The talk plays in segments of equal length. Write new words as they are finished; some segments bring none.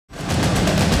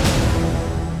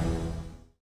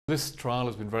This trial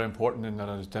has been very important in that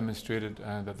it has demonstrated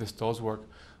that this does work.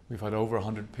 We've had over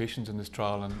 100 patients in this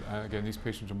trial, and again, these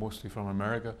patients are mostly from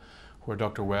America, where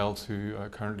Dr. Wells, who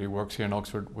currently works here in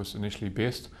Oxford, was initially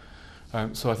based.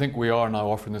 So I think we are now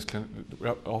offering this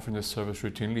service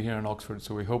routinely here in Oxford,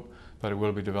 so we hope that it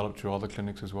will be developed through other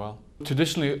clinics as well.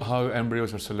 Traditionally, how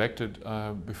embryos are selected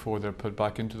before they're put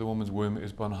back into the woman's womb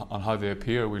is on how they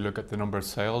appear. We look at the number of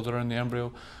cells that are in the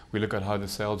embryo, we look at how the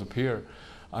cells appear.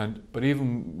 But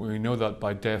even we know that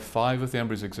by day 5 of the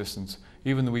embryo's existence,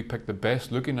 even though we pick the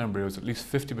best looking embryos, at least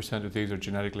 50% of these are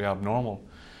genetically abnormal.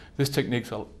 This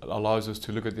technique allows us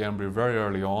to look at the embryo very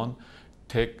early on,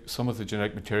 take some of the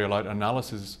genetic material out,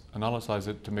 analyze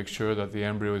it to make sure that the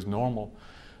embryo is normal.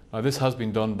 Now, this has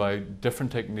been done by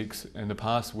different techniques in the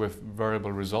past with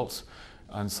variable results,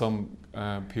 and some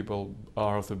people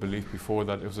are of the belief before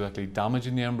that it was actually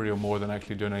damaging the embryo more than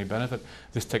actually doing any benefit.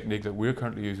 This technique that we're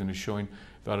currently using is showing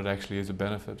that it actually is a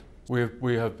benefit.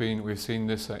 We've seen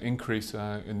this increase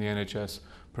in the NHS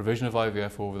provision of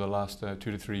IVF over the last 2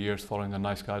 to 3 years following the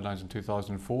NICE guidelines in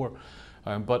 2004.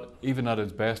 But even at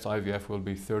its best, IVF will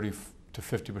be 30 to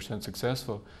 50%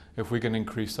 successful. If we can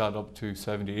increase that up to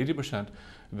 70–80%,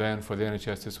 then for the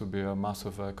NHS this would be a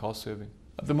massive cost saving.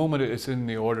 At the moment it's in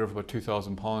the order of about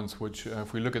 £2,000, which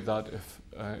if we look at that,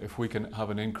 if we can have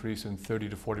an increase in 30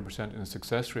 to 40% in the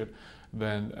success rate,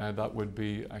 then that would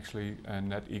be actually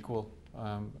net equal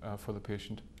for the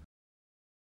patient.